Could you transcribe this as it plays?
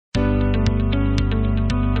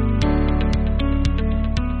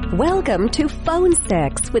Welcome to Phone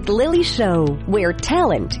Sex with Lily Show, where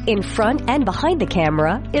talent in front and behind the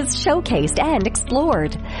camera is showcased and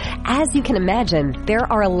explored. As you can imagine, there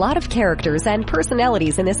are a lot of characters and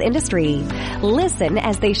personalities in this industry. Listen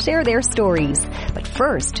as they share their stories. But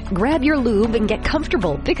first, grab your lube and get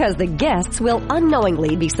comfortable because the guests will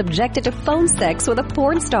unknowingly be subjected to phone sex with a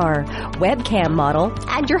porn star, webcam model,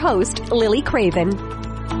 and your host, Lily Craven.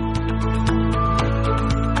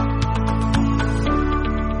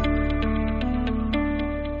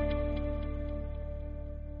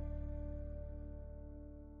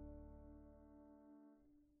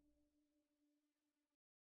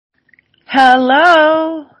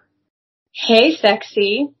 Hello. Hey,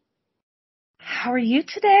 sexy. How are you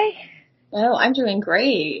today? Oh, I'm doing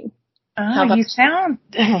great. Oh, you sound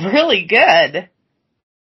really good.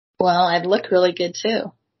 Well, I look really good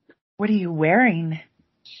too. What are you wearing?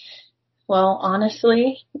 Well,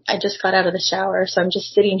 honestly, I just got out of the shower, so I'm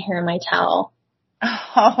just sitting here in my towel.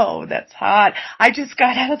 Oh, that's hot. I just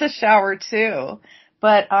got out of the shower too,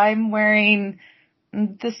 but I'm wearing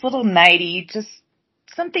this little nightie, just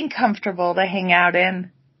something comfortable to hang out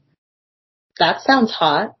in. That sounds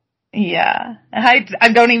hot. Yeah. I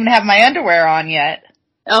don't even have my underwear on yet.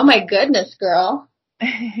 Oh my goodness, girl.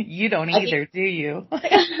 You don't either, do you?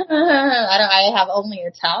 I have only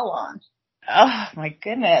a towel on. Oh my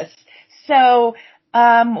goodness. So,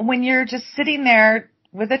 when you're just sitting there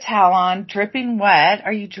with a towel on, dripping wet,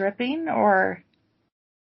 are you dripping or?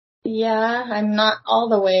 Yeah, I'm not all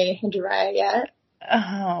the way dry yet.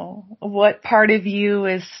 Oh, what part of you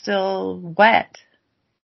is still wet?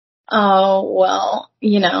 Oh, well,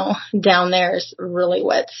 down there is really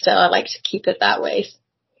wet still. I like to keep it that way.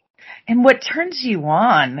 And what turns you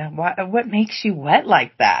on? What makes you wet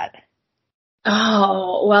like that?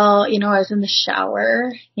 Oh, well, I was in the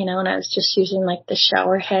shower, and I was just using like the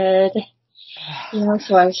shower head,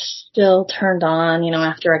 so I was still turned on,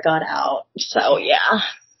 after I got out. So yeah.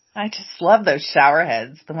 I just love those shower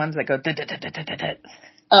heads, the ones that go da-da-da-da-da-da.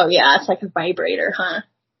 Oh yeah, it's like a vibrator, huh?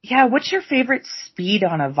 Yeah, what's your favorite speed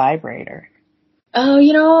on a vibrator? Oh,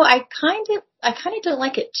 I kind of don't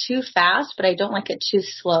like it too fast, but I don't like it too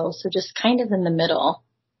slow, so just kind of in the middle.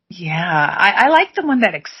 Yeah, I like the one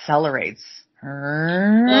that accelerates.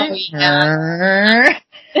 Oh yeah.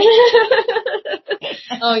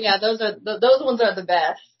 Oh yeah, those ones are the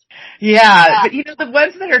best. Yeah, but the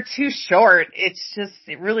ones that are too short, it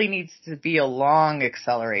really needs to be a long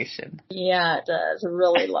acceleration. Yeah, it does.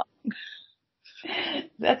 Really long.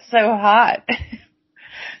 That's so hot.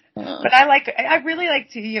 But I really like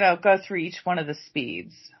to, go through each one of the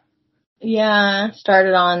speeds. Yeah,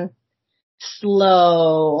 started on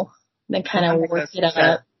slow, then kind of work it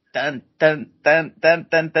up. Dun, dun, dun, dun,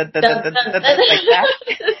 dun, dun, dun, dun, dun, dun, dun, like that.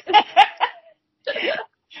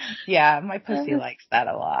 Yeah, my pussy likes that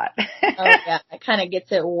a lot. Oh yeah, it kind of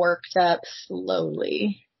gets it worked up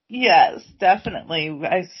slowly. Yes, definitely.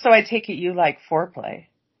 So I take it you like foreplay.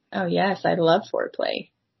 Oh yes, I love foreplay.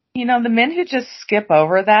 The men who just skip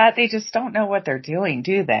over that, they just don't know what they're doing,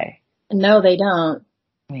 do they? No, they don't.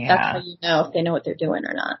 Yeah. That's how you know if they know what they're doing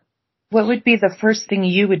or not. What would be the first thing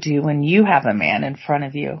you would do when you have a man in front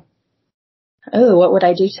of you? Oh, what would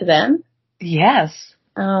I do to them? Yes.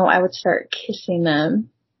 Oh, I would start kissing them,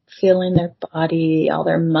 feeling their body, all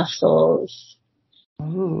their muscles.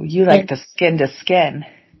 Ooh, you like the skin to skin.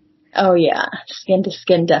 Oh yeah, skin to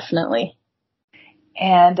skin, definitely.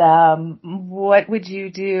 And what would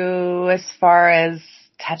you do as far as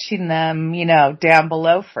touching them, down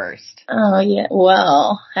below first? Oh yeah,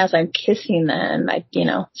 well, as I'm kissing them, I'd,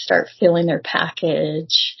 start feeling their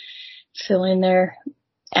package, feeling their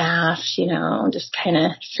ass, just kind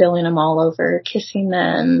of feeling them all over, kissing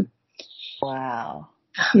them. Wow.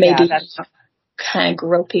 Maybe kind of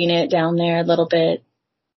groping it down there a little bit.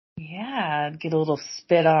 Yeah, get a little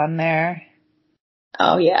spit on there.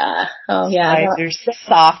 Oh yeah. There's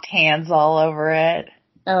soft hands all over it.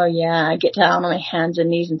 Oh yeah, I get down on my hands and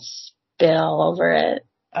knees and spit all over it.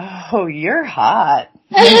 Oh, you're hot.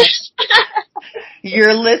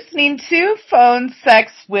 You're listening to Phone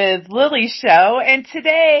Sex with Lily Show, and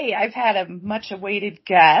today I've had a much-awaited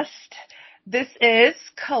guest. This is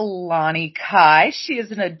Kailani Kai. She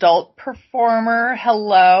is an adult performer.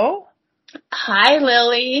 Hello. Hi,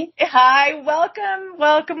 Lily. Hi, welcome.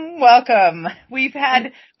 We've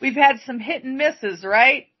had some hit and misses,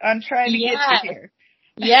 right? On trying to get you here.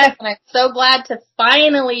 Yes, and I'm so glad to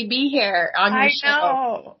finally be here on your show. I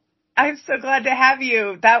know. I'm so glad to have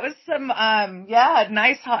you. That was some,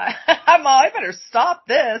 nice. I better stop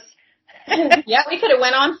this. Yeah, we could have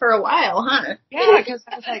went on for a while, huh? Yeah, because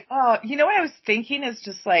I was like, oh, you know what I was thinking is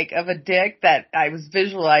just like of a dick that I was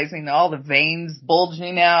visualizing all the veins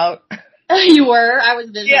bulging out. You were? I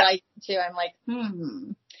was Yeah. visualizing too. I'm like,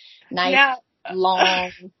 nice, Now,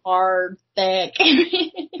 long, hard, thick.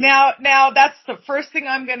 now that's the first thing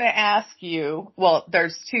I'm going to ask you. Well,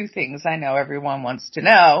 there's two things I know everyone wants to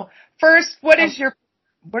know. First, what is your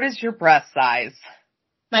breast size?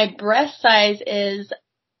 My breast size is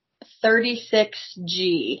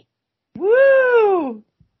 36G. Woo!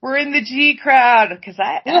 We're in the G crowd because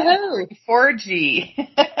I Woohoo! 4G.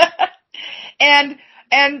 And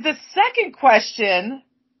the second question,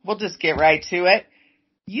 we'll just get right to it.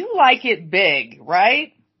 You like it big,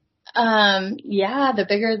 right? Yeah, the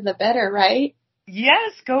bigger the better, right?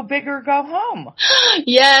 Yes, go big or go home.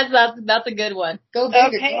 Yes, that's a good one. Go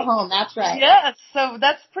big or go home. That's right. Yes, so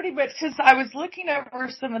that's pretty much because I was looking over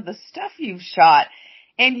some of the stuff you've shot,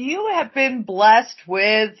 and you have been blessed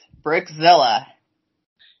with Brickzilla.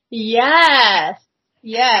 Yes.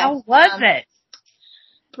 How was it?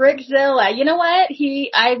 Brickzilla. You know what?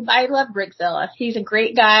 I love Brickzilla. He's a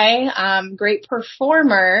great guy, great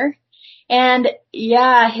performer. And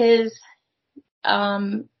yeah, his,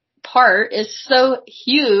 part is so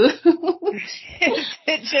huge. Is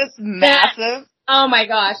it just massive? Oh my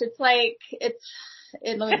gosh. Let's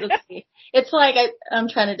see. It's like, I'm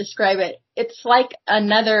trying to describe it. It's like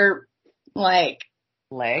another, like,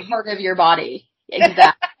 leg part of your body.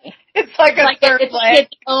 Exactly. It's like a third leg.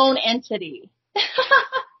 It's its own entity.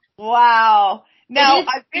 Wow. Now,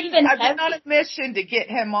 I've been heavy. on a mission to get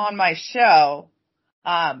him on my show,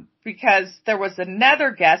 because there was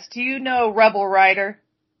another guest. Do you know Rebel Rider?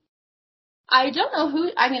 I don't know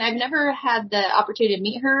who, I've never had the opportunity to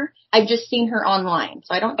meet her. I've just seen her online.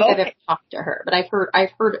 So I don't think I've ever talked to her, but I've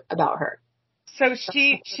heard about her. So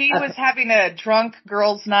she was having a drunk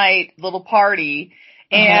girls' night little party,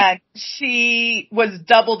 and she was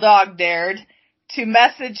double dog dared to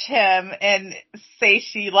message him and say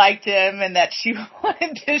she liked him and that she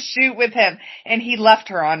wanted to shoot with him, and he left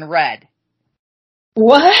her on red.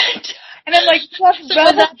 What? And I'm like, was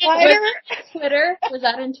that Twitter? Was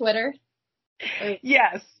that in Twitter?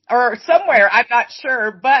 Yes, or somewhere, I'm not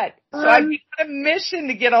sure, but so I've been on a mission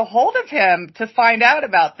to get a hold of him to find out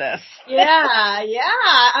about this. Yeah. I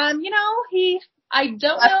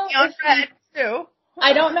don't know if red too.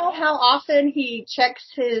 I don't know how often he checks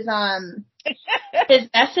his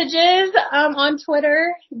messages on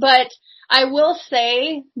Twitter, but I will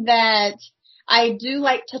say that I do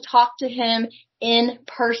like to talk to him in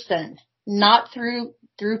person, not through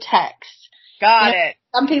text. Got it.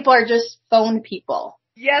 Some people are just phone people.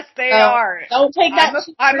 Yes, they are. Don't take that.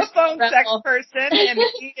 I'm a phone sex person, and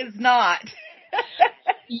he is not.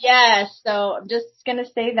 Yes, so I'm just gonna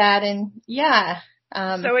say that, and yeah.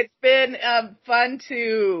 So it's been fun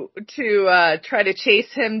to try to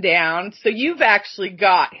chase him down. So you've actually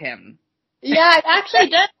got him. Yeah, I've actually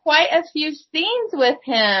done quite a few scenes with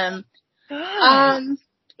him.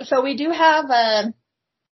 So we do have a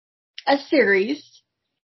series.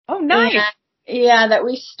 Oh, nice. Yeah, that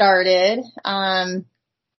we started.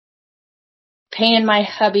 Paying my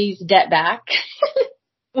hubby's debt back.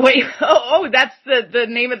 Wait, that's the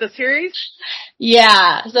name of the series?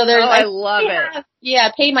 Yeah, so there's. I love it.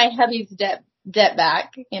 Yeah, pay my hubby's debt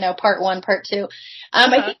back. Part 1, part 2. I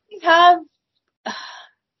think we have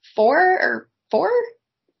 4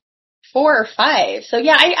 or 5. So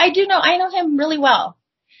yeah, I know him really well.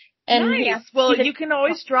 And nice. Well, you can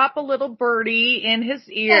always drop a little birdie in his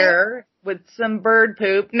ear with some bird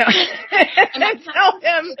poop. No, and tell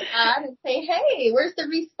him and say, "Hey, where's the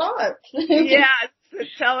response?" Yes,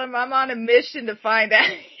 tell him I'm on a mission to find out.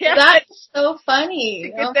 Yeah. That's so funny.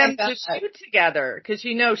 To get them to shoot together, because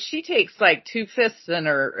she takes like 2 fists in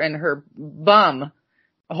her bum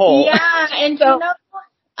hole. Yeah, and so,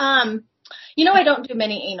 I don't do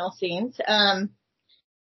many anal scenes.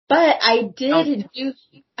 But I did do.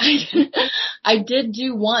 I did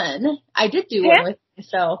do one. I did do one with you,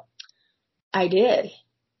 so I did.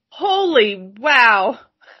 Holy wow!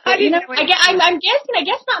 I'm guessing. I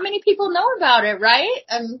guess not many people know about it, right?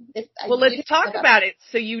 Let's talk about it.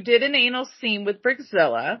 So you did an anal scene with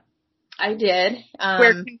Brickzilla. I did.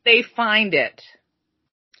 Where can they find it?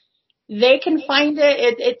 They can find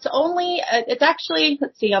it. It's actually.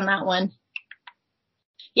 Let's see on that one.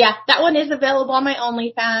 Yeah, that one is available on my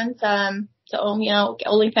OnlyFans.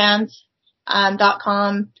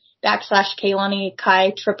 OnlyFans.com/Kailani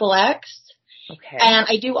Kai XXX. Okay. And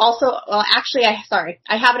I do also, I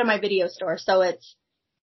have it in my video store. So it's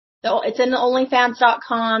in the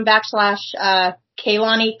OnlyFans.com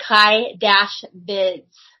 /Kailani Kai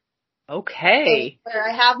 -vids. Okay. So where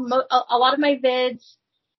I have a lot of my vids,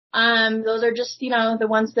 those are just, the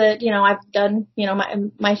ones that, I've done,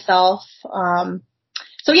 myself.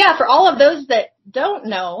 So yeah, for all of those that don't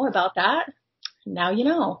know about that, now you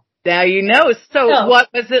know. Now you know. So what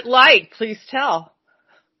was it like? Please tell.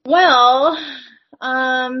 Well,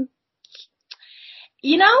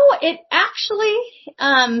 it actually,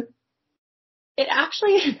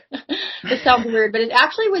 this sounds weird, but it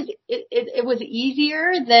actually was, it was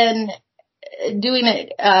easier than doing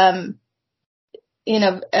it,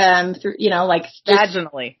 through, like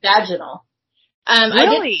vaginally. Vaginal. Really? I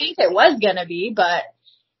didn't think it was gonna be, but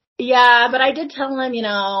yeah, but I did tell him,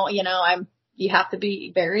 you have to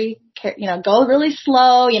be very, go really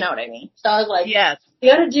slow, you know what I mean? So I was like, yes,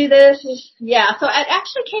 you gotta do this. Yeah. So it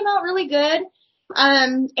actually came out really good.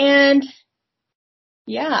 And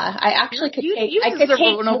yeah, I actually could take, you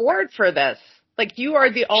deserve an award for this. Like, you are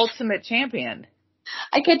the ultimate champion.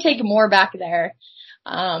 I could take more back there,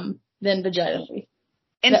 than vaginally.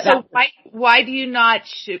 And so why do you not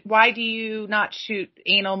shoot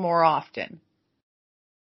anal more often?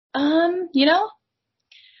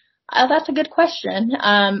 That's a good question.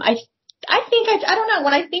 I think I don't know.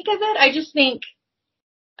 When I think of it, I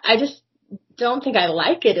just don't think I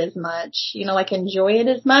like it as much, like enjoy it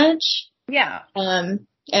as much. Yeah. And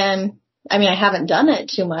I mean, I haven't done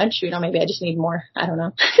it too much, maybe I just need more. I don't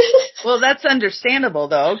know. Well, that's understandable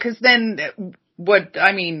though, because then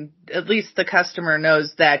at least the customer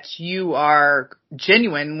knows that you are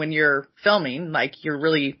genuine when you're filming, like you're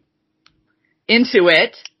really into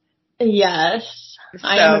it. Yes. So,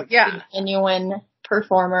 I am a genuine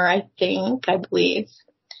performer, I believe.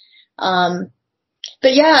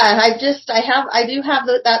 But yeah, I do have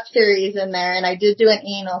that series in there, and I did do an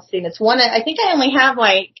anal scene. It's one, I think I only have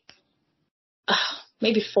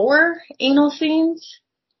maybe 4 anal scenes.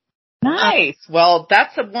 Nice. Well,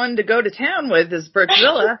 that's the one to go to town with is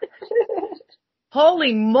Brookzilla.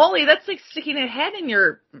 Holy moly, that's like sticking a head in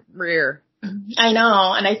your rear. I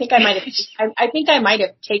know, and I think I might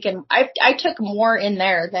have taken, I took more in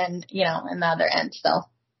there than, in the other end, so.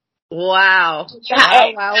 Wow.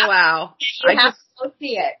 Yeah, Wow. You have to go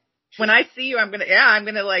see it. When I see you, I'm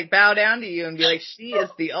gonna like bow down to you and be like, she is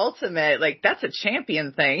the ultimate, like that's a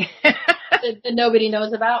champion thing. that nobody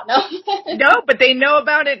knows about, no. No, but they know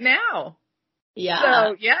about it now. Yeah.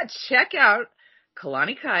 So yeah, check out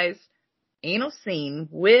Kailani Kai's anal scene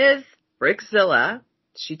with Brookzilla.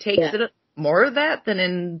 She takes it more of that than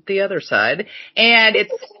in the other side. And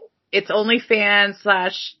it's OnlyFans /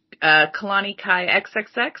 Kailani Kai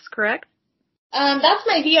XXX, correct? That's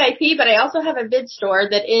my VIP, but I also have a vid store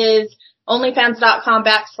that is onlyfans.com /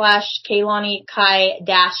 Kailani Kai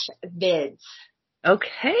 -vids.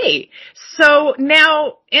 Okay. So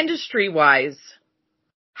now, industry-wise,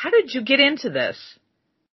 how did you get into this?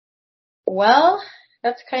 Well,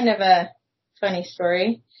 that's kind of a funny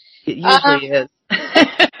story. It usually is.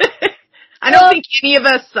 I don't think any of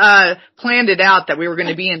us planned it out that we were going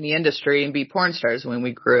to be in the industry and be porn stars when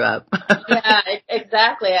we grew up. Yeah,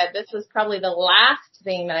 exactly. This was probably the last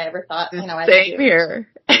thing that I ever thought, I'd do. Same here.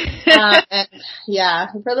 And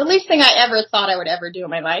yeah, for the least thing I ever thought I would ever do in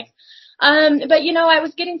my life. But I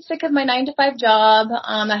was getting sick of my 9-to-5 job.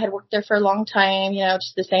 I had worked there for a long time,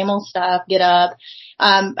 just the same old stuff, get up.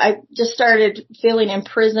 I just started feeling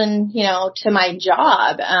imprisoned, to my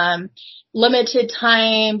job. Limited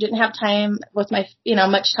time, didn't have time with my,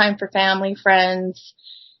 much time for family, friends.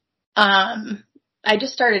 I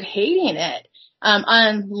just started hating it.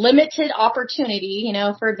 Unlimited opportunity,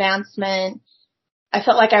 for advancement. I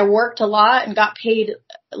felt like I worked a lot and got paid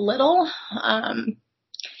little.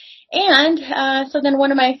 So then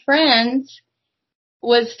one of my friends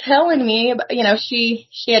was telling me, she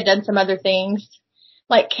had done some other things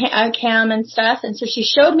like cam and stuff. And so she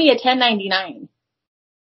showed me a 1099.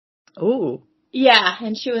 Oh. Yeah.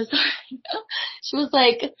 And she was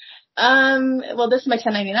like, well, this is my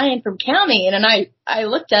 1099 from county. And then I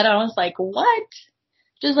looked at it and I was like, what?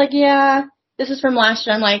 She was like, yeah, this is from last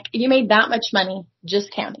year. I'm like, you made that much money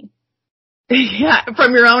just counting. Yeah.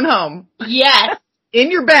 From your own home. Yes. In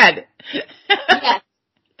your bed. Yes.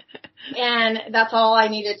 And that's all I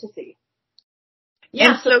needed to see.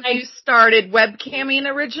 Yeah. And so you started webcamming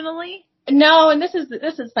originally? No, and this is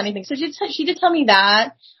funny thing. So she did tell me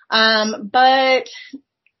that. But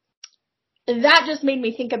that just made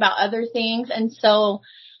me think about other things. And so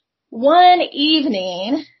one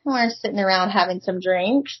evening, we're sitting around having some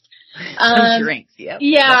drinks. Drinks, yep.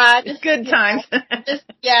 Yeah. Just good times. Just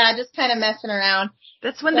kind of messing around.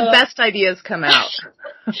 That's when the best ideas come out.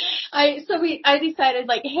 I decided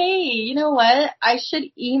like, hey, you know what? I should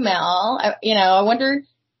email, I wonder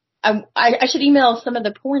I should email some of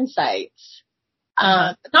the porn sites.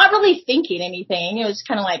 Not really thinking anything. It was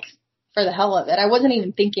kind of like for the hell of it. I wasn't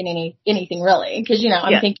even thinking anything really, because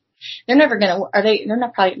I'm thinking they're never gonna. They're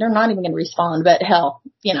not even gonna respond. But hell,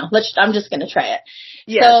 I'm just gonna try it.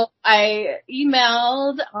 Yeah. So I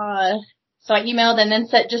emailed. And then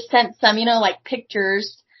sent some, like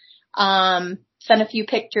pictures. Sent a few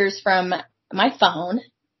pictures from my phone.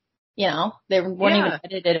 They weren't even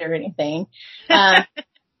edited or anything.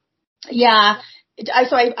 Yeah.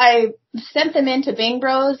 I sent them into Bang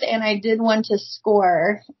Bros and I did one to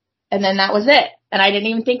Score, and then that was it. And I didn't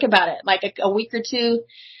even think about it. Like a week or two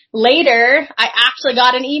later, I actually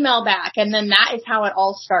got an email back, and then that is how it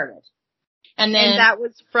all started. And that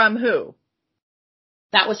was from who?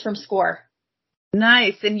 That was from Score.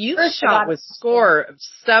 Nice. And you shot with Score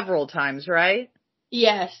several times, right?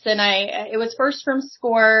 Yes. And it was first from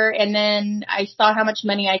Score, and then I saw how much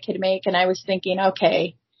money I could make, and I was thinking,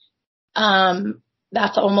 okay,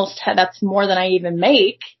 that's more than I even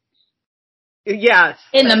make. Yes.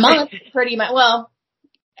 In the month, pretty much. Well,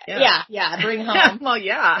 yeah, bring home. Well,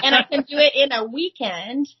 yeah. And I can do it in a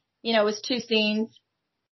weekend. It was 2 scenes.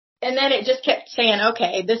 And then it just kept saying,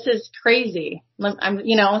 okay, this is crazy. So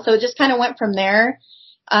it just kind of went from there.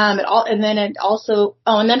 And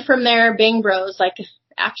then from there, Bang Bros,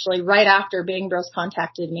 actually right after Bang Bros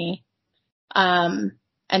contacted me. And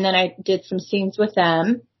then I did some scenes with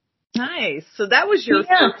them. Nice. So that was your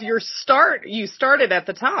start. You started at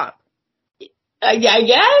the top. Yeah, I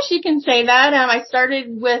guess you can say that. I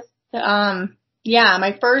started with, my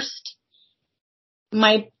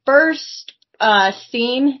first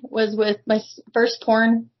scene was with my first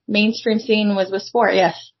porn mainstream scene was with Score.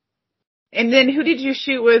 Yes. And then who did you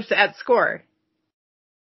shoot with at Score?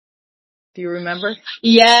 Do you remember?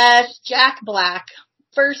 Yes, Jack Black.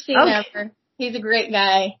 First scene ever. He's a great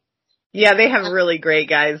guy. Yeah, they have really great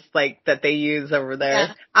guys that they use over there.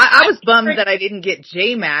 Yeah. I was bummed that I didn't get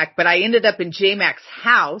J-Mac, but I ended up in J-Mac's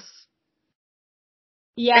house.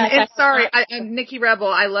 Yeah. And sorry, Nikki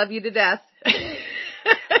Rebel, I love you to death.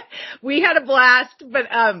 We had a blast,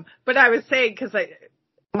 but I was saying, cause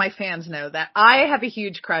my fans know that I have a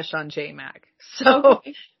huge crush on J-Mac. So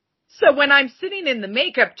when I'm sitting in the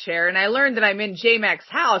makeup chair and I learned that I'm in J-Mac's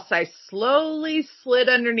house, I slowly slid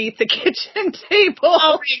underneath the kitchen table.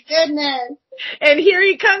 Oh my goodness. And here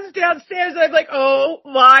he comes downstairs. I'm like, oh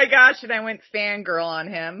my gosh. And I went fangirl on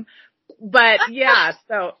him. But yeah,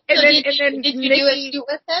 did you do a shoot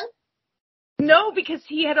with him? No, because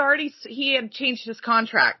he had changed his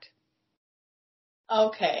contract.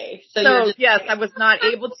 Okay. So yes, I was not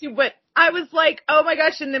able to, but I was like, oh my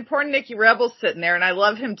gosh, and then poor Nikki Rebel's sitting there, and I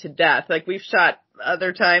love him to death. We've shot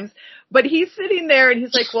other times, but he's sitting there and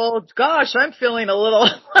he's like, well, gosh, I'm feeling a little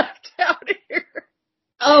left out here.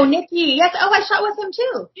 Oh, Nikki. Yes. Oh, I shot with him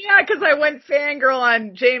too. Yeah, because I went fangirl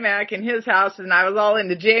on J-Mac in his house, and I was all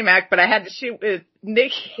into J-Mac, but I had to shoot with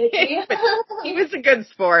Nikki. But he was a good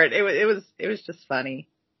sport. It was just funny.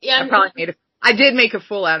 Yeah. I did make a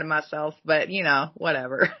fool out of myself, but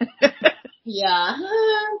whatever. Yeah.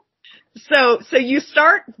 So you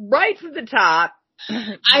start right from the top.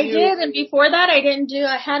 I did, and before that I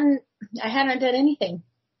hadn't done anything.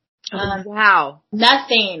 Wow.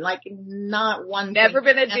 Nothing, not one thing. Never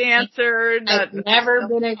been a dancer. I've never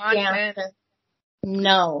been a dancer.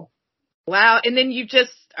 No. Wow. And then you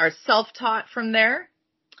just are self-taught from there?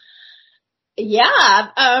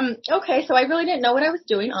 Yeah. Okay. So I really didn't know what I was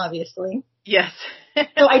doing, obviously. Yes.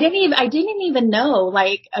 So I didn't even know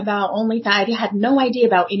about OnlyFans. I had no idea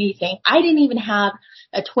about anything. I didn't even have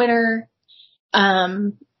a Twitter.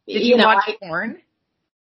 Did you watch porn?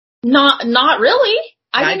 Not really.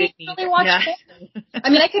 I didn't really watch porn. I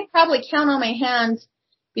mean, I could probably count on my hands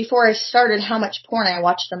before I started how much porn I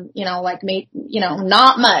watched them,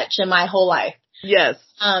 not much in my whole life. Yes.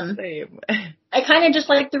 Same. I kind of just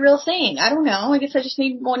like the real thing. I don't know. I guess I just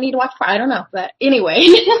need to watch porn. I don't know. But anyway.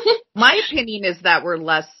 My opinion is that we're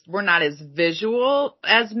not as visual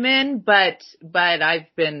as men, but I've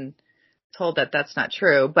been told that that's not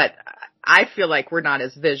true. But I feel like we're not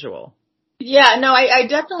as visual. Yeah, no, I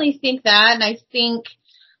definitely think that. And I think,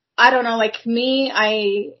 I don't know, me,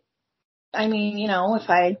 I mean, if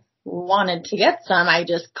I wanted to get some, I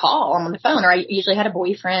just call on the phone, or I usually had a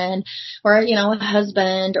boyfriend or, a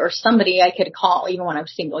husband or somebody I could call even when I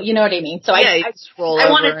was single. You know what I mean? So I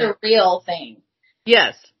wanted the real thing.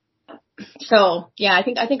 Yes. So yeah, I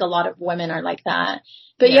think a lot of women are like that.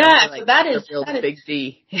 But so that is big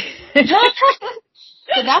D.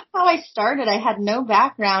 So that's how I started. I had no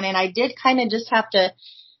background, and I did kind of just have to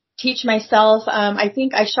teach myself. I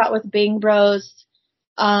think I shot with Bang Bros.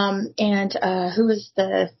 And who was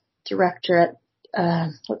the director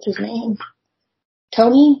what's his name?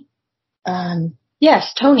 Tony?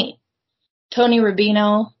 Yes, Tony. Tony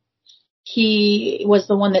Rubino. He was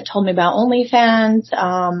the one that told me about OnlyFans,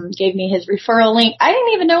 gave me his referral link. I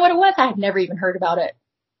didn't even know what it was. I had never even heard about it.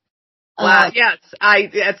 Wow. Yes.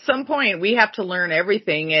 At some point we have to learn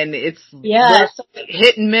everything, and it's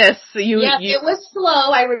hit and miss. It was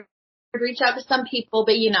slow. I would reach out to some people,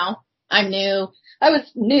 but I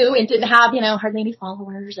was new and didn't have, hardly any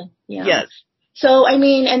followers and, Yes. So, and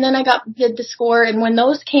then I did the score, and when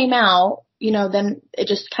those came out, then it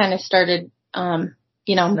just kind of started,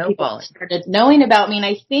 people started knowing about me. And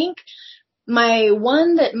I think my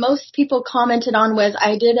one that most people commented on was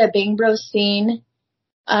I did a Bang Bros scene.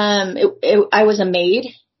 I was a maid,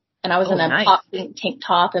 and I was in a pop tank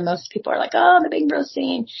top, and most people are like, oh, the Bang Bros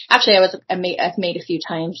scene. Actually, I've made a few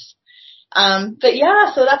times. But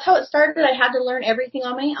yeah, so that's how it started. I had to learn everything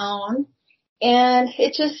on my own, and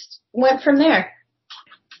it just went from there.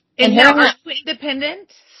 And now, are you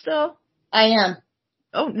independent still? I am.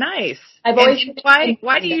 Oh, nice.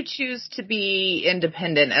 Why do you choose to be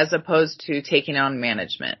independent as opposed to taking on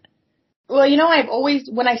management? Well, I've always,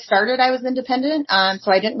 when I started, I was independent.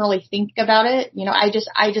 So I didn't really think about it. I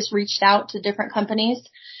just reached out to different companies,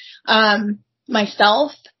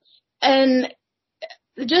 myself. And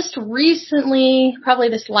just recently, probably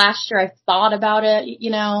this last year, I thought about it,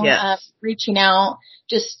 reaching out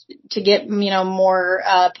just to get, more,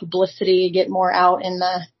 publicity, get more out in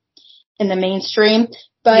the mainstream.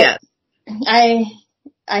 But I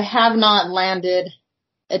have not landed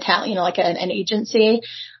like an agency.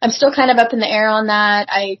 I'm still kind of up in the air on that.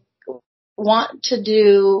 I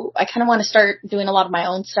kind of want to start doing a lot of my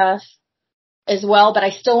own stuff as well, but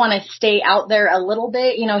I still want to stay out there a little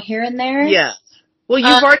bit, here and there. Yeah. Well,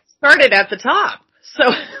 you've already started at the top.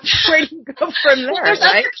 So where do you go from there, there's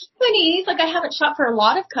right? Other companies, like I haven't shot for a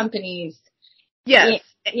lot of companies. Yes.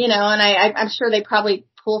 And I'm sure they probably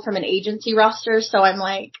pull from an agency roster. So I'm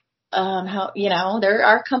like, there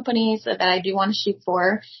are companies that I do want to shoot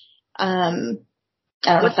for.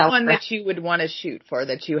 What's one that you would want to shoot for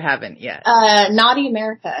that you haven't yet? Naughty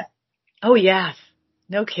America. Oh, yes.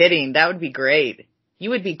 No kidding. That would be great.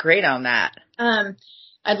 You would be great on that.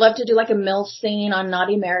 I'd love to do like a MILF scene on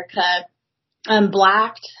Naughty America.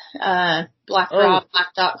 Blacked,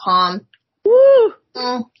 black.com. Woo!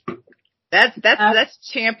 That's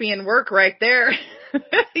champion work right there.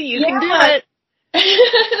 You can do it.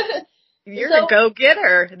 You're a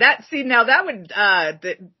go-getter. That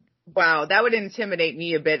would intimidate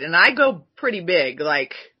me a bit. And I go pretty big.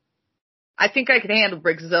 Like, I think I could handle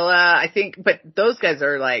Brickzilla. But those guys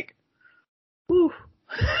are like, whew.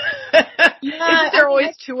 Isn't there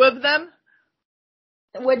always two of them?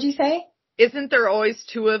 What'd you say? Isn't there always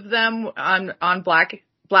two of them on Black?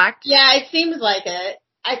 Yeah, it seems like it.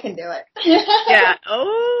 I can do it. Yeah.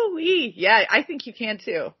 Oh, yeah. I think you can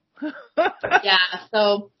too.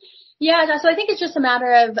 So I think it's just a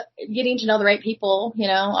matter of getting to know the right people,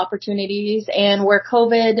 opportunities, and where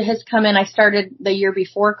COVID has come in. I started the year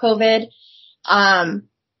before COVID.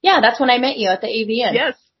 That's when I met you at the AVN.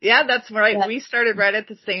 Yes. Yeah, that's right. Yeah. We started right at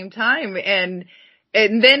the same time, and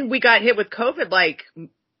then we got hit with COVID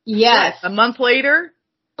a month later.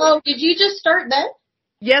 Oh, did you just start then?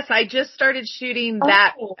 Yes, I just started shooting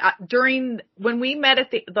that during when we met at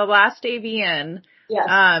the last AVN. Yes.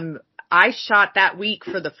 I shot that week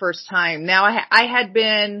for the first time. Now I had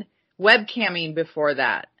been webcamming before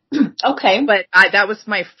that. Okay. But that was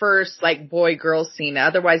my first boy-girl scene.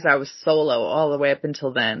 Otherwise I was solo all the way up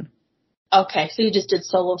until then. Okay, so you just did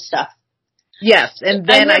solo stuff. Yes, and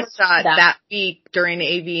then I shot that week during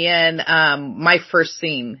AVN, my first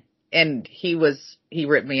scene, and he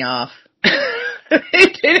ripped me off.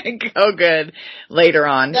 It didn't go good later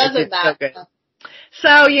on. Doesn't matter. Go good.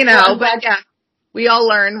 So, but yeah, we all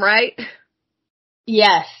learn, right?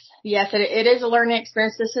 Yes, it is a learning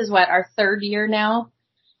experience. This is our third year now.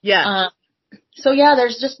 Yeah. So yeah,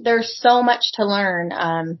 there's so much to learn.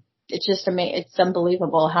 It's just it's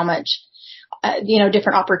unbelievable how much,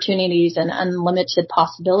 different opportunities and unlimited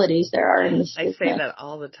possibilities there are in this business. I say that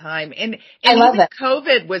all the time. And I love it.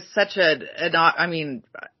 COVID was such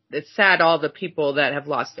it's sad all the people that have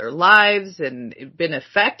lost their lives and been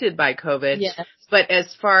affected by COVID. Yes. But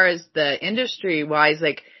as far as the industry wise,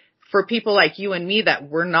 for people like you and me that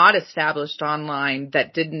were not established online,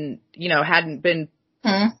 that didn't, hadn't been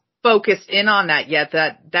focused in on that yet,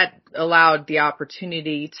 that allowed the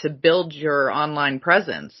opportunity to build your online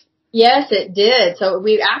presence. Yes, it did. So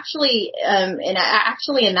we actually, in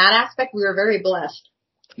that aspect, we were very blessed.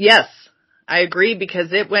 Yes, I agree,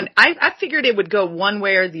 because I figured it would go one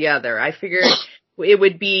way or the other. I figured it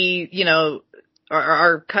would be,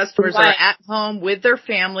 our customers Right. are at home with their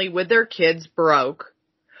family, with their kids, broke.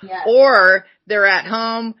 Yeah. Or they're at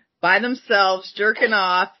home by themselves, jerking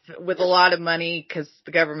off with a lot of money because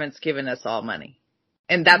the government's giving us all money.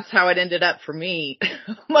 And that's how it ended up for me.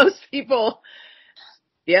 Most people,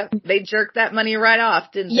 yep, they jerked that money right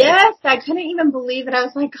off, didn't they? Yes, I couldn't even believe it. I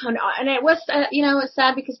was like, oh, no. And it was, it was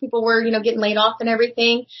sad because people were, getting laid off and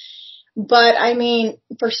everything. But I mean,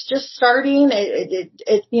 for just starting,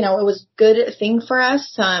 it was a good thing for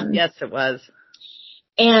us. Yes, it was.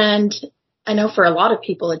 And I know for a lot of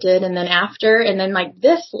people it did. And then like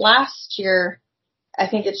this last year, I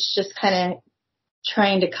think it's just kind of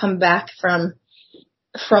trying to come back from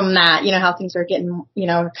that, how things are getting,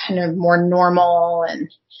 kind of more normal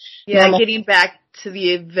and. Yeah, normal. Getting back to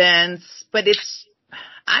the events, but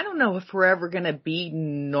I don't know if we're ever going to be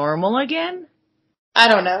normal again. I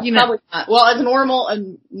don't know. Probably not. Well, it's normal.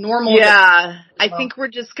 Yeah, I think we're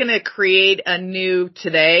just going to create a new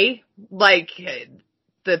today. Like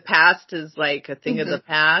the past is like a thing of the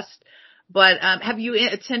past. But have you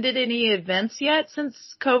attended any events yet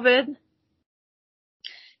since COVID?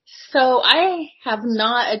 So I have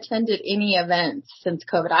not attended any events since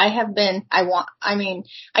COVID. I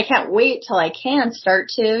can't wait till I can start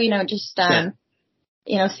to,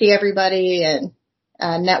 see everybody and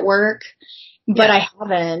network. But I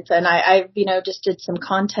haven't, and I've just did some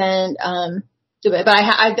content. But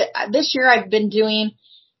this year I've been doing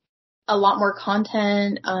a lot more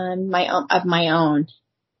content on my own.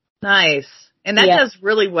 Nice, and that does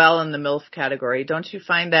really well in the MILF category, don't you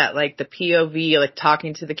find that? Like the POV, like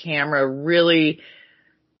talking to the camera, really,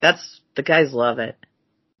 the guys love it.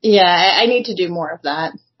 Yeah, I need to do more of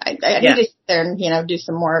that. I need to sit there and do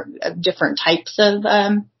some more different types of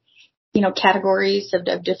categories of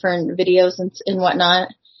different videos and whatnot.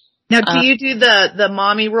 Now, do you do the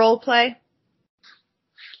mommy role play?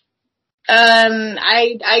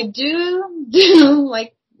 I do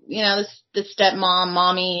like, the stepmom,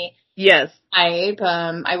 mommy. Yes. Type.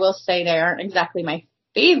 I will say they aren't exactly my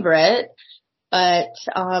favorite, but,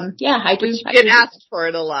 I do. You get asked for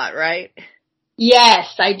it a lot, right?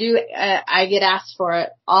 Yes, I do. I get asked for it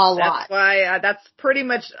a lot. That's why that's pretty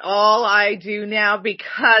much all I do now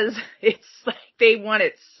because it's like they want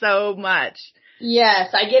it so much. Yes,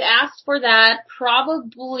 I get asked for that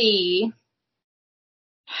probably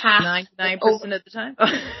 99% of the time.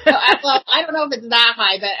 Well, I don't know if it's that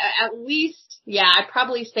high, but at least, I'd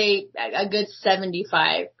probably say a good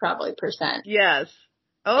 75% probably. Yes.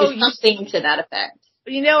 Oh, something to that effect.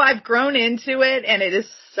 I've grown into it and it is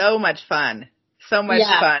so much fun. So much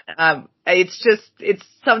fun. It's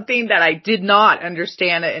something that I did not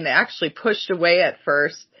understand and actually pushed away at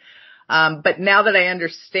first. But now that I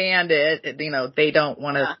understand it, they don't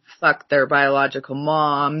want to fuck their biological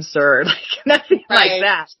moms or like nothing like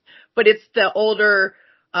that. But it's the older,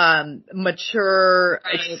 mature,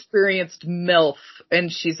 experienced MILF,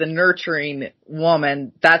 and she's a nurturing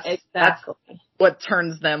woman. That's what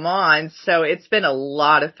turns them on. So it's been a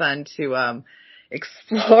lot of fun to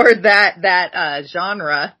explore that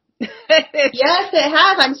genre. Yes, it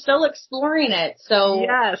has. I'm still exploring it. So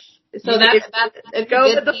yes. So that's go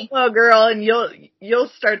with the flow, girl, and you'll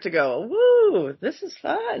start to go, woo, this is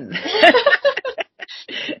fun.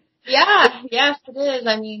 Yeah, yes, it is.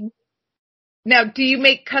 I mean, now, do you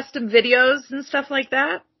make custom videos and stuff like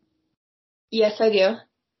that? Yes, I do.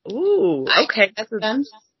 Ooh, okay.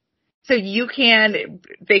 So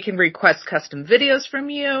they can request custom videos from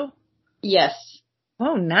you? Yes.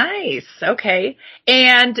 Oh, nice. Okay.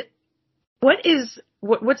 And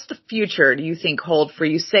what's the future, do you think, hold for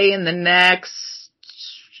you, say, in the next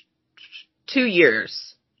 2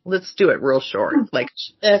 years? Let's do it real short. Like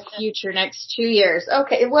the future, next 2 years.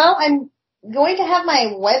 Okay. Well, I'm going to have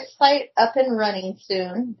my website up and running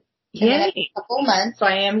soon. In the next couple months. So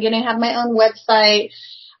I am going to have my own website.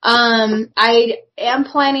 I am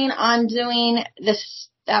planning on doing the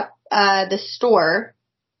store,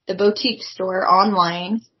 the boutique store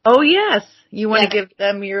online. Oh, yes. You want to give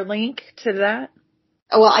them your link to that?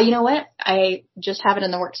 Well, you know what? I just have it in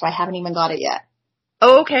the works, so I haven't even got it yet.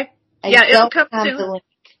 Oh, okay. It'll come soon.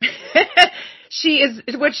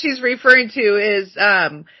 What she's referring to is,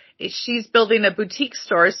 she's building a boutique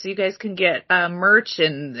store so you guys can get, merch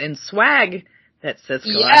and swag that says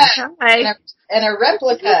Kailani Kai. And a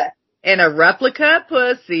replica. And a replica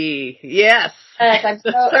pussy. Yes. I'm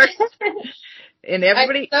so and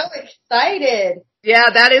everybody. I'm so excited. Yeah,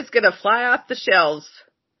 that is going to fly off the shelves.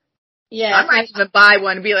 Yeah. I might even buy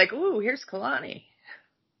one and be like, ooh, here's Kailani.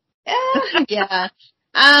 Yeah.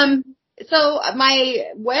 So my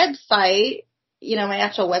website, my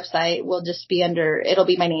actual website will just be it'll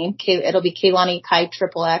be my name. It'll be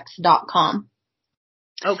KailaniKai.com.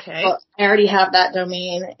 Okay. So I already have that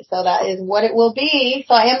domain, so that is what it will be.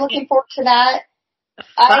 So I am looking forward to that.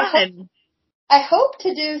 Fun. I hope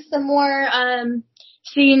to do some more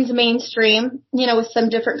scenes mainstream, with some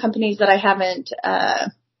different companies that I haven't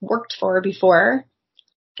worked for before.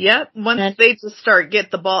 Yep. Once they just start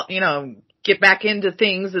get the ball, get back into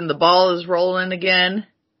things and the ball is rolling again.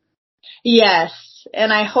 Yes,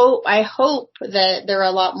 and I hope that there are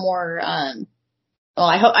a lot more.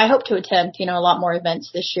 I hope to attempt, a lot more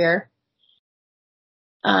events this year.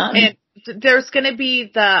 And there's going to be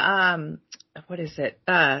the what is it?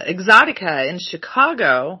 Exotica in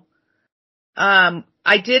Chicago.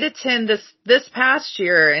 I did attend this past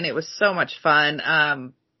year, and it was so much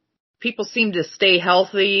fun. People seemed to stay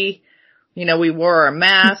healthy. We wore our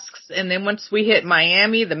masks, and then once we hit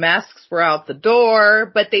Miami, the masks were out the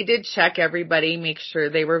door, but they did check everybody, make sure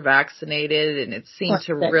they were vaccinated, and it seemed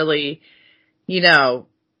to really,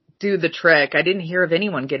 do the trick. I didn't hear of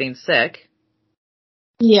anyone getting sick.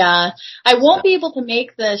 Yeah. I won't be able to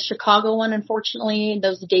make the Chicago one, unfortunately.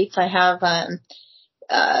 Those dates I have,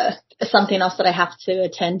 something else that I have to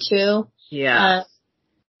attend to. Yeah.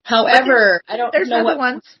 However, I don't know other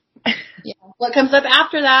ones. Yeah. What comes up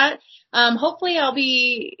after that? Hopefully I'll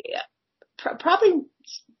be probably,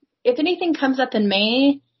 if anything comes up in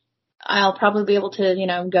May, I'll probably be able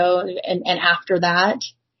to, go and after that.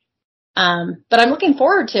 But I'm looking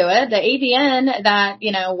forward to it. The AVN that,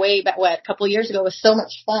 way back, a couple of years ago was so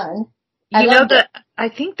much fun. I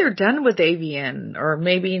think they're done with AVN, or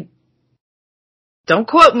maybe, don't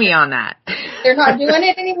quote me on that. They're not doing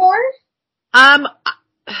it anymore?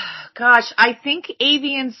 Gosh, I think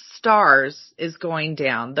AVN Stars is going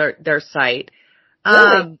down, their site.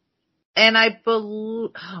 Really? And I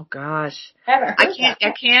believe, oh gosh, I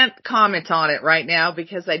can't comment on it right now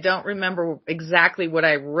because I don't remember exactly what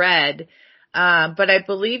I read. But I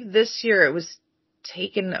believe this year it was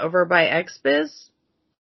taken over by XBiz.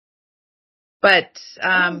 But,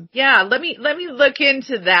 yeah, let me look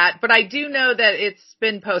into that. But I do know that it's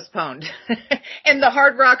been postponed. And the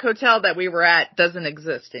Hard Rock Hotel that we were at doesn't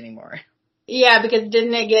exist anymore. Yeah, because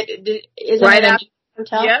isn't right it after, a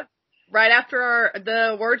hotel? Yep. Right after the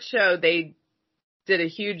award show, they did a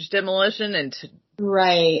huge demolition and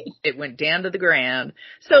right. It went down to the ground.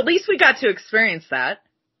 So at least we got to experience that.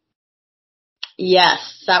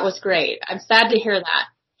 Yes, that was great. I'm sad to hear that.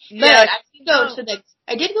 Yeah, but I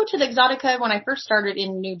did go to the Exotica when I first started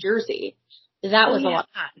in New Jersey. That was a lot.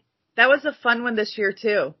 That was a fun one this year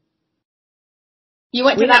too. You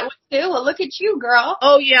went to that one too? Well, look at you, girl.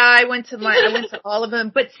 Oh yeah, I went to all of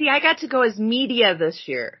them. But see, I got to go as media this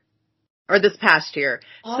year. Or this past year.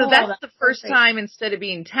 So that's the first time, instead of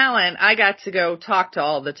being talent, I got to go talk to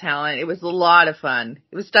all the talent. It was a lot of fun.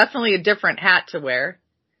 It was definitely a different hat to wear.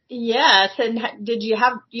 Yes. And did you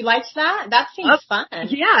liked that? That seems fun.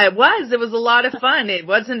 Yeah, it was. It was a lot of fun. It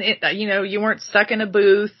wasn't, you weren't stuck in a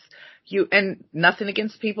booth. And nothing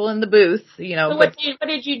against people in the booth, So what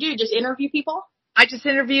did you do? Just interview people? I just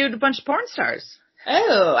interviewed a bunch of porn stars.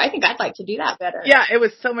 Oh, I think I'd like to do that better. Yeah, it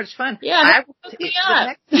was so much fun. Yeah, the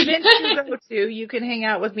next event you go to, you can hang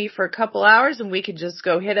out with me for a couple hours and we could just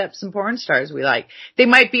go hit up some porn stars we like. They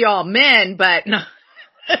might be all men, but no.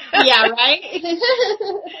 Yeah, right?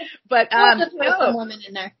 But, throw some women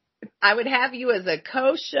in there. I would have you as a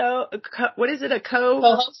what is it,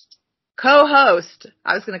 co-host? Co-host.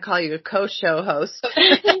 I was going to call you a co-show host.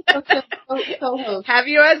 Co-host. Have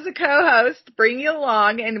you as a co-host, bring you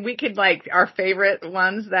along, and we could, our favorite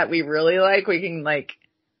ones that we really like, we can,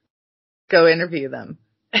 go interview them.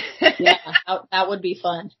 Yeah, that would be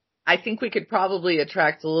fun. I think we could probably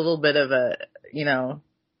attract a little bit of a,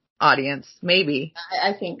 audience, maybe.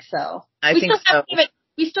 I think so. I think so.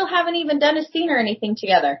 We still haven't even done a scene or anything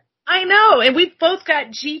together. I know, and we've both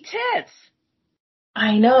got G tits.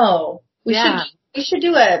 I know. We should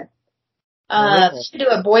do a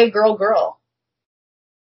boy, girl.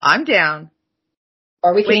 I'm down.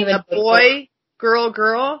 Or we can even a boy,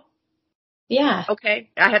 girl. Yeah.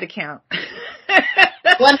 Okay, I had to count.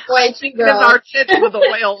 One boy, two girls. Because our tits with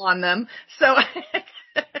oil on them. So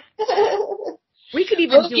we could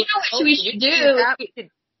even do. What we should do?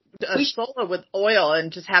 A solo with oil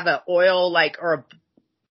and just have an oil or a,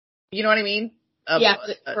 you know what I mean?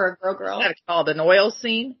 For a girl. What's that called? An oil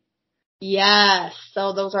scene? Yes.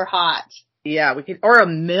 So those are hot. Yeah, we could, or a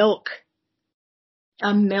milk.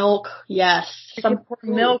 A milk, yes. Some pour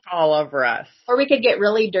milk all over us. Or we could get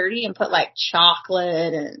really dirty and put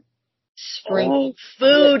chocolate and sprinkle.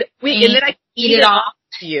 Food. And then I eat it off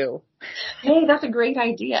you. Hey, that's a great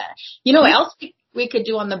idea. You know what else we could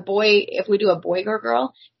do on the boy, if we do a boy or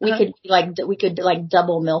girl, we could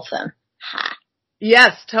double milk them. Ha.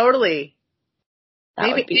 Yes, totally.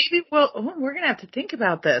 Maybe we're going to have to think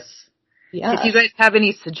about this. Yeah. If you guys have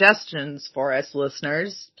any suggestions for us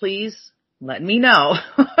listeners, please let me know.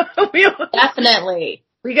 Definitely.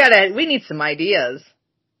 We need some ideas.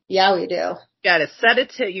 Yeah, we do. You got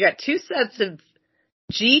you got 2 sets of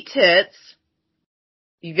G tits.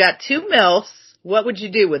 You got 2 MILFs. What would you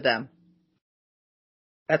do with them?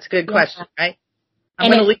 That's a good question, right? I'm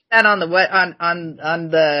going to leave that on the on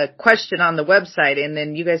the question on the website, and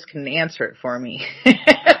then you guys can answer it for me.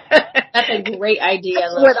 That's a great idea.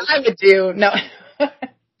 That's what I would do. No,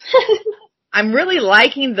 I'm really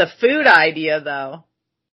liking the food idea, though.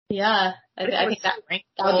 Yeah, I think that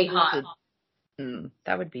would be hot.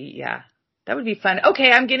 That would be fun.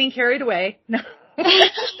 Okay, I'm getting carried away. No.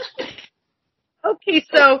 Okay,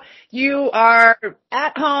 so you are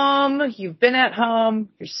at home. You've been at home.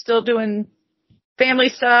 You're still doing family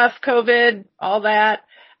stuff, COVID, all that.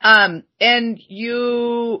 And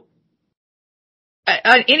you,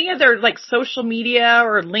 any other like social media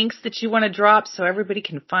or links that you want to drop so everybody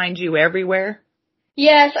can find you everywhere?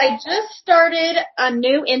 Yes, I just started a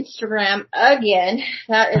new Instagram again.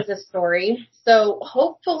 That is a story. So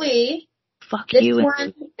hopefully,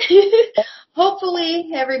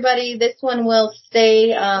 hopefully everybody, this one will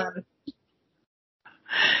stay,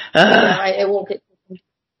 it will get,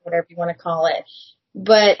 whatever you want to call it.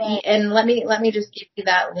 But, and let me just give you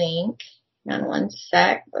that link. Hang on one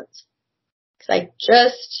sec. Cause I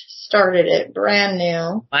just started it brand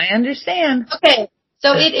new. I understand. Okay.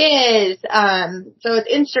 So it is, so it's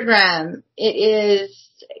Instagram. It is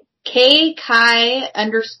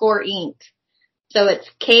KKai_Inc. So it's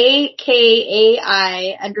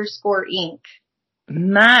KKAI_Inc.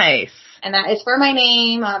 Nice. And that is for my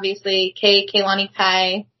name, obviously, Kailani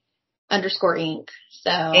Kai _Inc. So.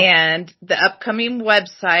 And the upcoming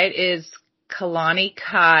website is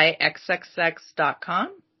KailaniKaiXXX.com.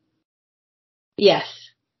 Yes.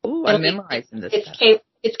 Ooh, I'm memorizing this stuff.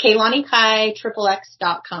 It's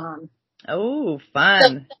KailaniKaiXXX.com. Oh,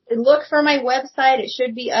 fun. So look for my website. It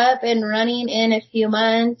should be up and running in a few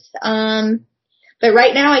months. But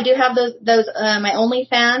right now I do have those, my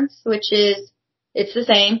OnlyFans, which is, it's the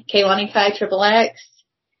same, Kailani Kai XXX.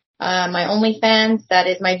 My OnlyFans, that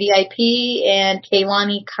is my VIP, and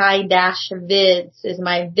Kailani Kai -vids is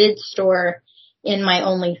my vid store in my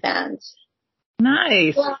OnlyFans.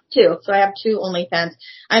 Nice. So I have 2 OnlyFans.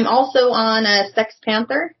 I'm also on Sex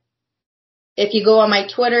Panther. If you go on my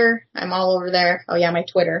Twitter, I'm all over there. Oh yeah, my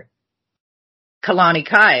Twitter. Kailani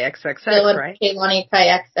Kai XXX, right? Kailani Kai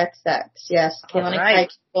XXX, yes. Kailani Kai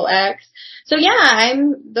XXX. So yeah,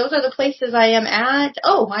 those are the places I am at.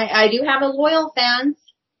 Oh, I do have a loyal fans.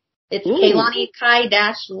 It's Kailani Kai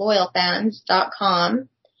 -loyalfans.com.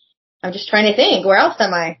 I'm just trying to think. Where else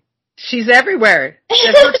am I? She's everywhere.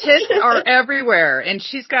 Her tits are everywhere. And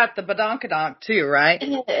she's got the badonkadonk too, right?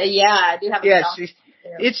 Yeah, I do have a badonkadonk.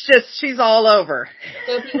 It's just, she's all over.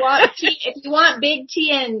 So if you want big T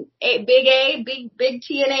and big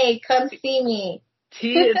T and A, come see me.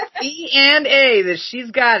 T and A, that she's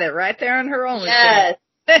got it right there on her own. Yes.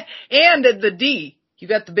 And the D. You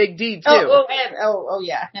got the big D too. Oh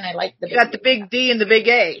yeah. And I like the big You got the big D and the big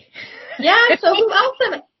A. Yeah, so who else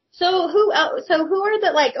am I? So who are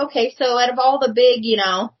the, like, okay, so out of all the big,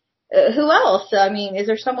 who else? I mean, is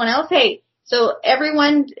there someone else? Hey, so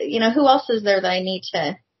everyone, who else is there that I need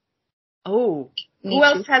to? Who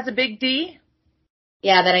else has a big D?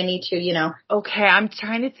 Yeah, that I need to, Okay, I'm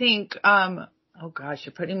trying to think, oh gosh,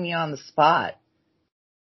 you're putting me on the spot.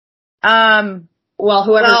 Well,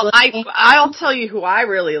 I'll tell you who I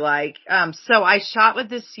really like. So I shot with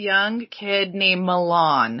this young kid named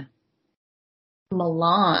Milan.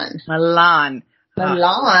 Milan.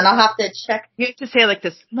 I'll have to check. You have to say it like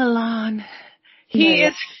this. Milan. He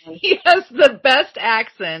has the best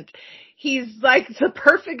accent. He's like the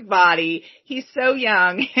perfect body. He's so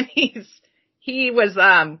young, and he was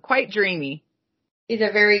quite dreamy. He's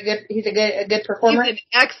a good performer. He's an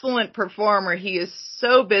excellent performer. He is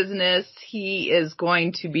so business. He is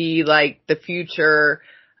going to be like the future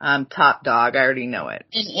top dog. I already know it.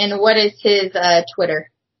 And what is his Twitter?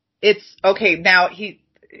 It's okay. Now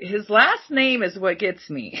his last name is what gets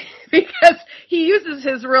me because he uses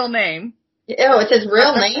his real name. Oh, it's his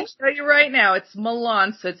real name? I'll tell you right now. It's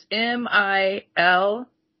Milan. So it's Milan. And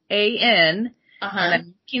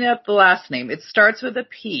I'm looking up the last name. It starts with a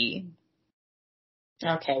P.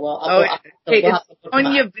 Okay. Well, it's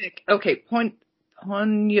Ponjevic. Okay.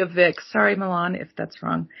 Ponjevic. Sorry, Milan, if that's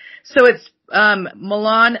wrong. So it's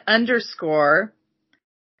Milan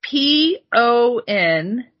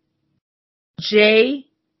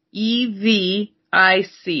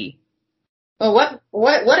 _PONJEVIC. Well,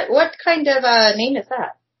 what kind of name is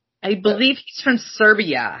that? I believe he's from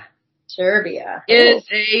Serbia. Serbia. Is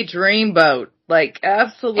a dreamboat. Like,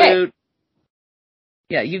 absolute. Hey.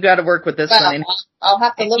 Yeah, you got to work with this one. And I'll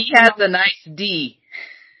have to look. He has a nice D.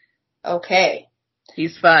 Okay.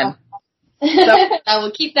 He's fun. So, I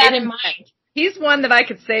will keep that in mind. He's one that I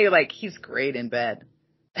could say, like, he's great in bed.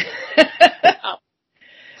 Wow.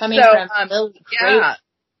 Coming from Lily. Yeah.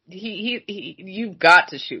 You've got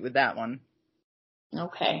to shoot with that one.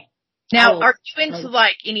 Okay. Now, are you into,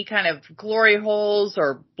 like, any kind of glory holes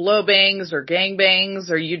or blow bangs or gang bangs,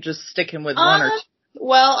 or are you just sticking with one or two?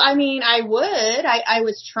 Well, I mean, I would. I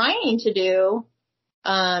was trying to do,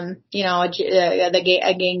 you know,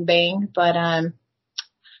 a gang bang, but,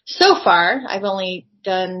 so far I've only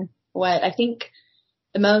done what I think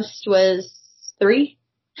the most was 3.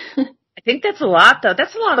 I think that's a lot, though.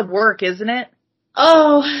 That's a lot of work, isn't it?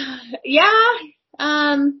 Oh, yeah.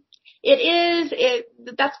 It is.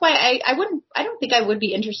 That's why I don't think I would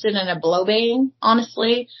be interested in a blow bang,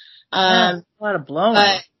 honestly. A lot of blowing.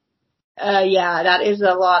 But, yeah, that is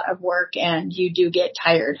a lot of work, and you do get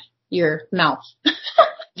tired. Your mouth.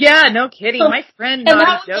 Yeah, no kidding. My friend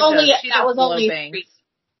Naughty JoJo, she does blow bangs.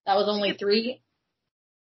 That was only 3.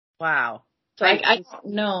 Wow. So I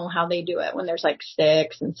don't know how they do it when there's like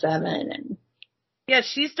 6 and 7 and. Yeah,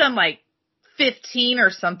 she's done like 15 or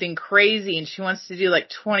something crazy, and she wants to do like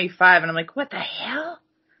 25, and I'm like, what the hell?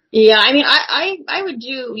 Yeah, I mean, I would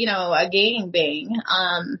do, you know, a gang bang,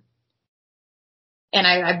 and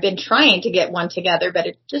I've been trying to get one together, but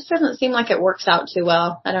it just doesn't seem like it works out too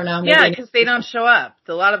well. I don't know. Yeah, because they don't show up.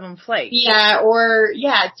 A lot of them flake. Yeah,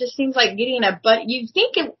 it just seems like getting you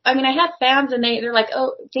think it, I mean, I have fans and they're like,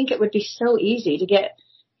 oh, I think it would be so easy to get,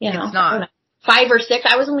 you know, it's not. 5 or 6.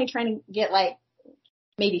 I was only trying to get like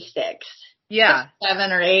maybe 6. Yeah.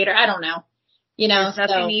 7 or 8, or I don't know. You know, there's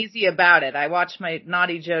nothing easy about it. I watch my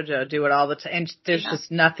Naughty JoJo do it all the time, and there's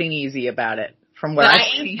just nothing easy about it. From what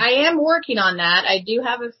I've seen. I am working on that. I do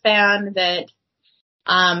have a fan that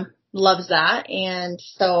loves that, and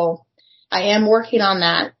so I am working on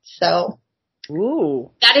that. So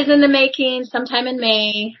that is in the making sometime in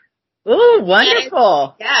May. Ooh,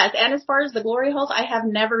 wonderful. Yes, and as far as the glory holes, I have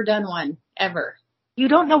never done one, ever. You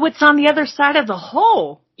don't know what's on the other side of the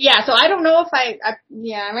hole. Yeah, so I don't know if I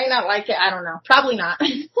might not like it. I don't know. Probably not.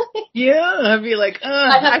 Yeah, I'd be like,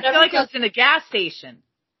 I feel like I was in a gas station.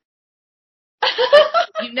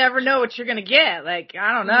 You never know what you're going to get. Like,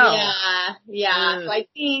 I don't know. Yeah. So I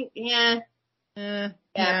think,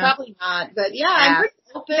 probably not. But yeah, I'm pretty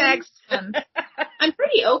open. Next. I'm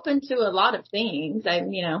pretty open to a lot of things. But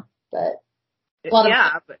a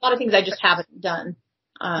lot of things I just haven't done.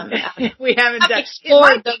 We haven't done. It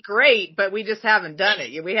might be great, but we just haven't done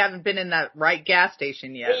it. We haven't been in that right gas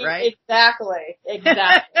station yet, right?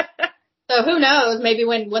 Exactly. So who knows? Maybe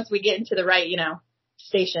once we get into the right,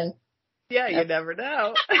 station. Yeah, you never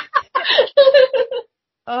know.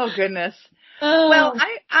 Oh, goodness. Well,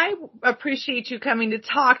 I appreciate you coming to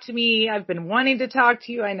talk to me. I've been wanting to talk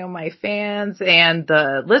to you. I know my fans and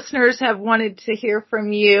the listeners have wanted to hear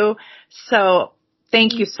from you. So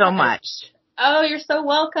thank you so much. Oh, you're so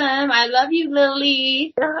welcome. I love you,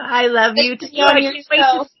 Lily. I love you too. I can't wait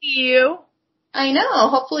to see you. I know.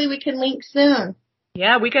 Hopefully we can link soon.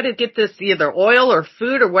 Yeah, we got to get this either oil or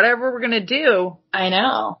food or whatever we're going to do. I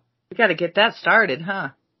know. We got to get that started,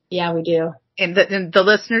 huh? Yeah, we do. And the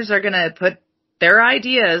listeners are going to put their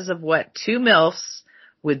ideas of what 2 MILFs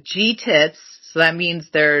with G tits. So that means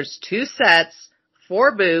there's 2 sets,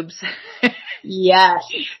 4 boobs. Yes.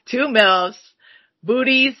 2 MILFs,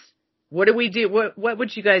 booties. What do we do? What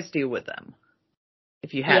would you guys do with them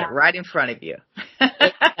if you had it right in front of you?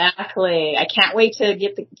 Exactly. I can't wait to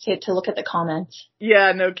get to look at the comments.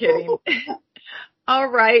 Yeah, no kidding. All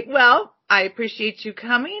right. Well, I appreciate you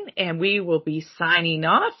coming, and we will be signing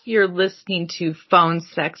off. You're listening to Phone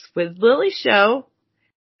Sex with Lily Show.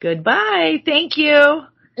 Goodbye. Thank you.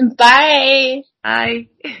 Bye. Bye.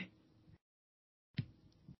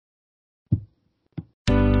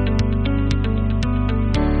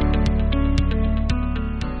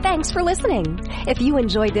 Thanks for listening. If you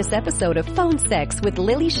enjoyed this episode of Phone Sex with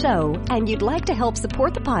Lily Show and you'd like to help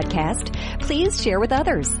support the podcast, please share with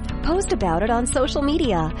others, post about it on social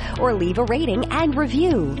media, or leave a rating and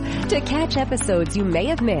review. To catch episodes you may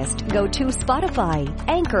have missed, go to Spotify,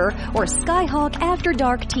 Anchor, or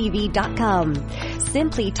SkyhawkAfterDarkTV.com.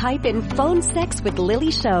 Simply type in Phone Sex with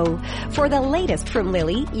Lily Show. For the latest from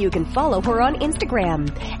Lily, you can follow her on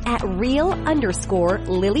Instagram at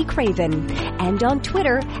 @real_Lily Craven and on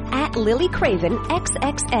Twitter at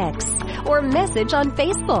LilyCravenXXX, or message on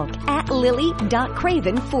Facebook at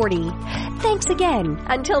Lily.Craven40. Thanks again.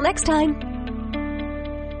 Until next time.